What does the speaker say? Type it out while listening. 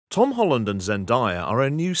Tom Holland and Zendaya are a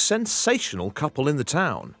new sensational couple in the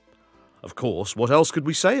town. Of course, what else could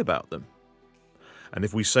we say about them? And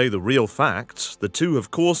if we say the real facts, the two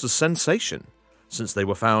have caused a sensation, since they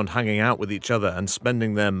were found hanging out with each other and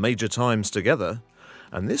spending their major times together.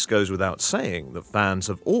 And this goes without saying that fans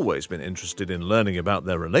have always been interested in learning about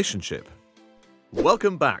their relationship.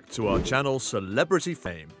 Welcome back to our channel Celebrity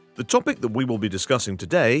Fame. The topic that we will be discussing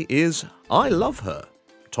today is I Love Her.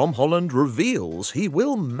 Tom Holland reveals he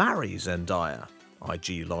will marry Zendaya.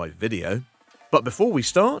 IG live video. But before we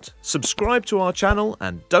start, subscribe to our channel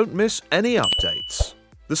and don't miss any updates.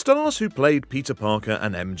 The stars who played Peter Parker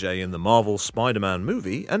and MJ in the Marvel Spider-Man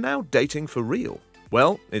movie are now dating for real.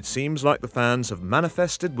 Well, it seems like the fans have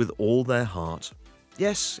manifested with all their heart.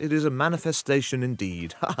 Yes, it is a manifestation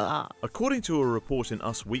indeed, haha. According to a report in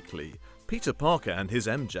Us Weekly, Peter Parker and his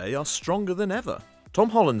MJ are stronger than ever. Tom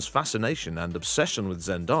Holland's fascination and obsession with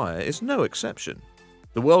Zendaya is no exception.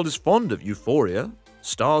 The world is fond of euphoria,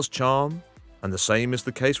 stars charm, and the same is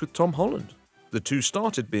the case with Tom Holland. The two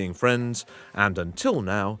started being friends, and until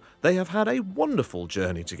now, they have had a wonderful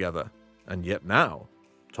journey together. And yet now,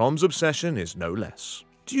 Tom's obsession is no less.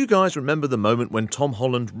 Do you guys remember the moment when Tom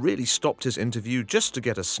Holland really stopped his interview just to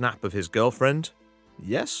get a snap of his girlfriend?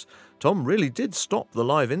 Yes, Tom really did stop the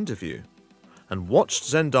live interview and watched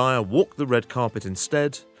Zendaya walk the red carpet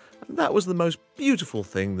instead, and that was the most beautiful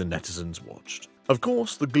thing the netizens watched. Of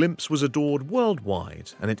course, the glimpse was adored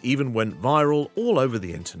worldwide, and it even went viral all over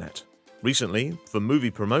the internet. Recently, for movie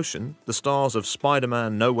promotion, the stars of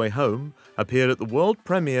Spider-Man No Way Home appeared at the world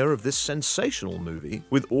premiere of this sensational movie,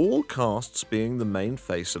 with all casts being the main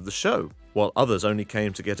face of the show, while others only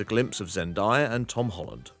came to get a glimpse of Zendaya and Tom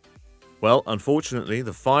Holland. Well, unfortunately,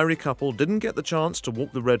 the fiery couple didn't get the chance to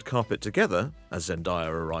walk the red carpet together, as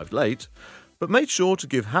Zendaya arrived late, but made sure to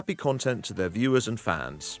give happy content to their viewers and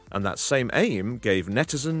fans, and that same aim gave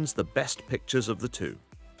netizens the best pictures of the two.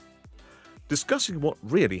 Discussing what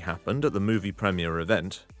really happened at the movie premiere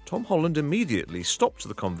event, Tom Holland immediately stopped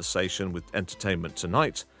the conversation with Entertainment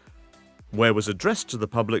Tonight, where was addressed to the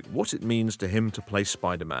public what it means to him to play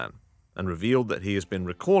Spider-Man, and revealed that he has been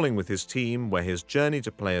recalling with his team where his journey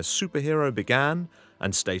to play a superhero began,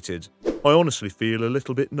 and stated, "I honestly feel a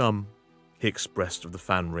little bit numb," he expressed of the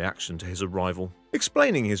fan reaction to his arrival.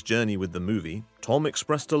 Explaining his journey with the movie, Tom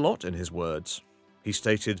expressed a lot in his words. He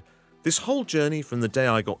stated, "This whole journey from the day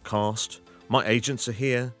I got cast, my agents are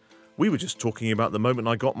here, we were just talking about the moment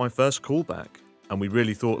I got my first call back, and we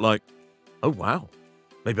really thought like, oh wow,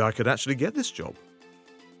 maybe I could actually get this job.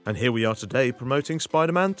 And here we are today promoting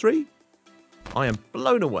Spider-Man 3. I am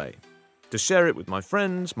blown away. To share it with my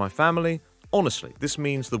friends, my family, honestly, this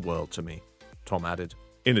means the world to me," Tom added.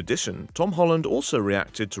 In addition, Tom Holland also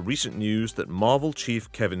reacted to recent news that Marvel chief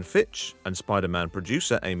Kevin Feige and Spider-Man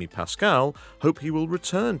producer Amy Pascal hope he will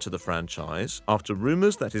return to the franchise after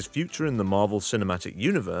rumors that his future in the Marvel Cinematic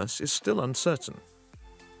Universe is still uncertain.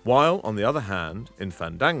 While, on the other hand, in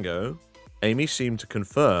Fandango, Amy seemed to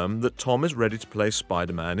confirm that Tom is ready to play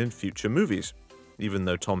Spider-Man in future movies, even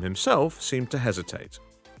though Tom himself seemed to hesitate.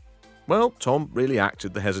 Well, Tom really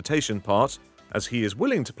acted the hesitation part, as he is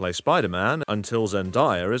willing to play Spider-Man until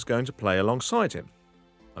Zendaya is going to play alongside him.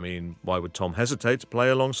 I mean, why would Tom hesitate to play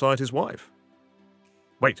alongside his wife?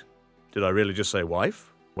 Wait, did I really just say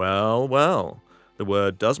wife? Well, the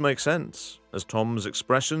word does make sense, as Tom's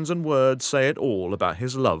expressions and words say it all about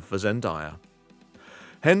his love for Zendaya.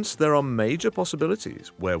 Hence, there are major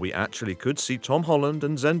possibilities where we actually could see Tom Holland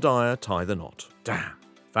and Zendaya tie the knot. Damn,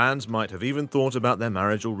 fans might have even thought about their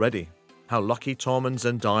marriage already. How lucky Tom and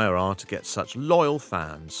Zendaya are to get such loyal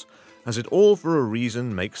fans, as it all for a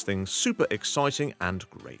reason makes things super exciting and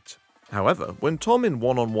great. However, when Tom in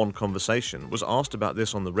one-on-one conversation was asked about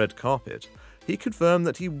this on the red carpet, he confirmed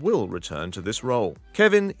that he will return to this role.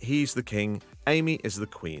 "Kevin, he's the king, Amy is the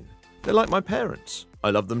queen. They're like my parents.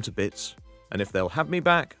 I love them to bits, and if they'll have me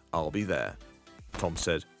back, I'll be there," Tom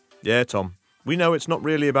said. "Yeah, Tom, we know it's not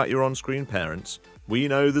really about your on-screen parents. We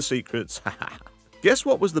know the secrets, haha." Guess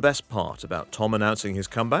what was the best part about Tom announcing his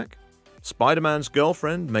comeback? Spider-Man's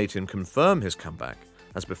girlfriend made him confirm his comeback,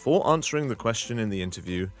 as before answering the question in the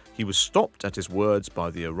interview, he was stopped at his words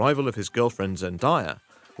by the arrival of his girlfriend Zendaya,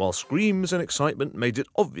 while screams and excitement made it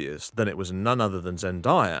obvious that it was none other than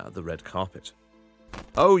Zendaya at the red carpet.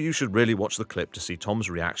 Oh, you should really watch the clip to see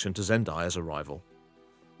Tom's reaction to Zendaya's arrival.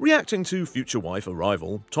 Reacting to future wife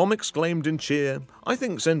arrival, Tom exclaimed in cheer, "I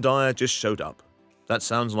think Zendaya just showed up. That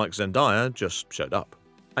sounds like Zendaya just showed up."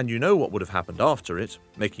 And you know what would have happened after it,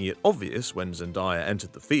 making it obvious when Zendaya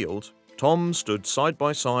entered the field. Tom stood side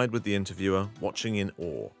by side with the interviewer, watching in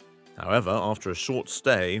awe. However, after a short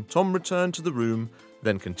stay, Tom returned to the room,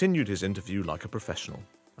 then continued his interview like a professional.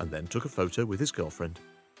 and then took a photo with his girlfriend.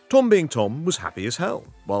 Tom being Tom was happy as hell,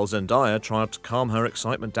 while Zendaya tried to calm her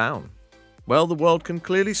excitement down. Well, the world can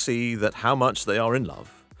clearly see that how much they are in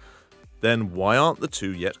love. Then why aren't the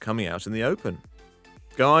two yet coming out in the open?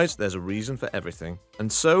 Guys, there's a reason for everything,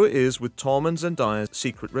 and so it is with Tom and Zendaya's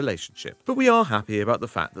secret relationship, but we are happy about the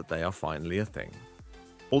fact that they are finally a thing.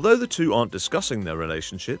 Although the two aren't discussing their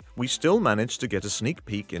relationship, we still managed to get a sneak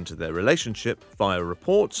peek into their relationship via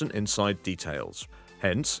reports and inside details.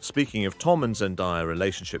 Hence, speaking of Tom and Zendaya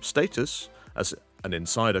relationship status, as an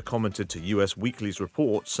insider commented to US Weekly's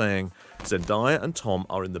report saying, "Zendaya and Tom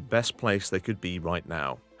are in the best place they could be right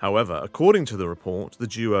now." However, according to the report, the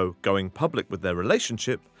duo going public with their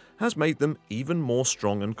relationship has made them even more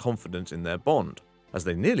strong and confident in their bond, as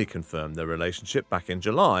they nearly confirmed their relationship back in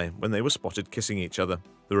July when they were spotted kissing each other.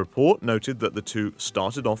 The report noted that the two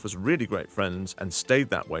started off as really great friends and stayed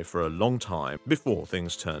that way for a long time before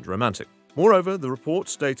things turned romantic. Moreover, the report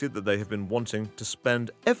stated that they have been wanting to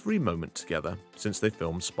spend every moment together since they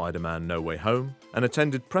filmed Spider-Man No Way Home and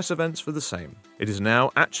attended press events for the same. It is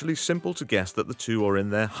now actually simple to guess that the two are in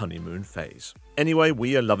their honeymoon phase. Anyway,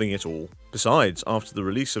 we are loving it all. Besides, after the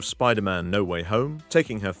release of Spider-Man No Way Home,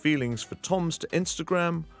 taking her feelings for Tom's to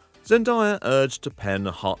Instagram, Zendaya urged to pen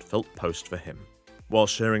a heartfelt post for him, while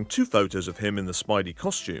sharing two photos of him in the Spidey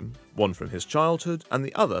costume, one from his childhood and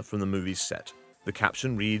the other from the movie's set. The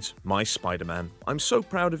caption reads, "My Spider-Man, I'm so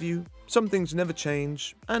proud of you, some things never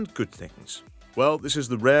change, and good things." Well, this is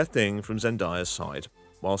the rare thing from Zendaya's side.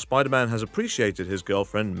 While Spider-Man has appreciated his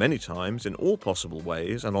girlfriend many times in all possible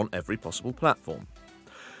ways and on every possible platform.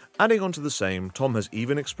 Adding on to the same, Tom has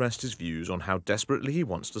even expressed his views on how desperately he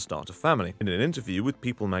wants to start a family. In an interview with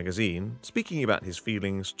People magazine, speaking about his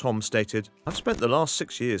feelings, Tom stated, "I've spent the last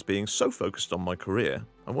 6 years being so focused on my career,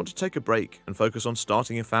 I want to take a break and focus on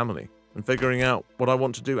starting a family and figuring out what I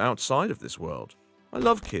want to do outside of this world. I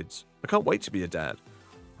love kids. I can't wait to be a dad.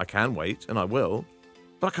 I can wait, and I will,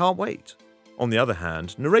 but I can't wait." On the other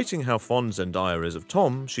hand, narrating how fond Zendaya is of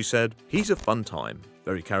Tom, she said, "He's a fun time,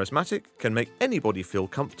 very charismatic, can make anybody feel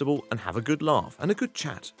comfortable and have a good laugh and a good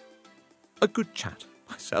chat." A good chat.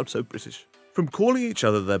 I sound so British. From calling each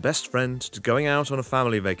other their best friend to going out on a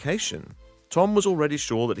family vacation, Tom was already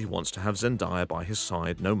sure that he wants to have Zendaya by his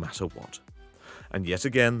side no matter what. And yet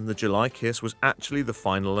again, the July kiss was actually the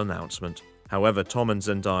final announcement. However, Tom and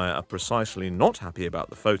Zendaya are precisely not happy about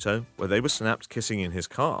the photo where they were snapped kissing in his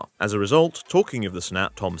car. As a result, talking of the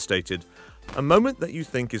snap, Tom stated, "A moment that you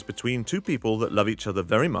think is between two people that love each other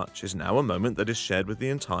very much is now a moment that is shared with the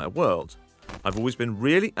entire world. I've always been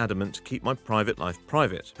really adamant to keep my private life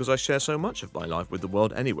private because I share so much of my life with the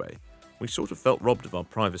world anyway. We sort of felt robbed of our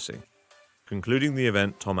privacy." Concluding the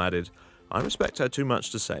event, Tom added, "I respect her too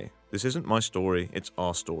much to say. This isn't my story, it's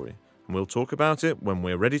our story. And we'll talk about it when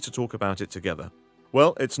we're ready to talk about it together."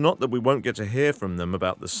 Well, it's not that we won't get to hear from them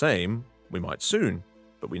about the same. We might soon,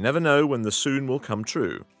 but we never know when the soon will come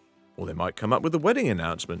true. Or they might come up with a wedding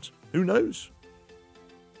announcement. Who knows?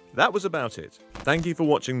 That was about it. Thank you for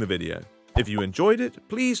watching the video. If you enjoyed it,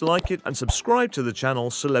 please like it and subscribe to the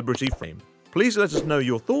channel Celebrity Fame. Please let us know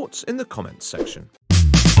your thoughts in the comments section.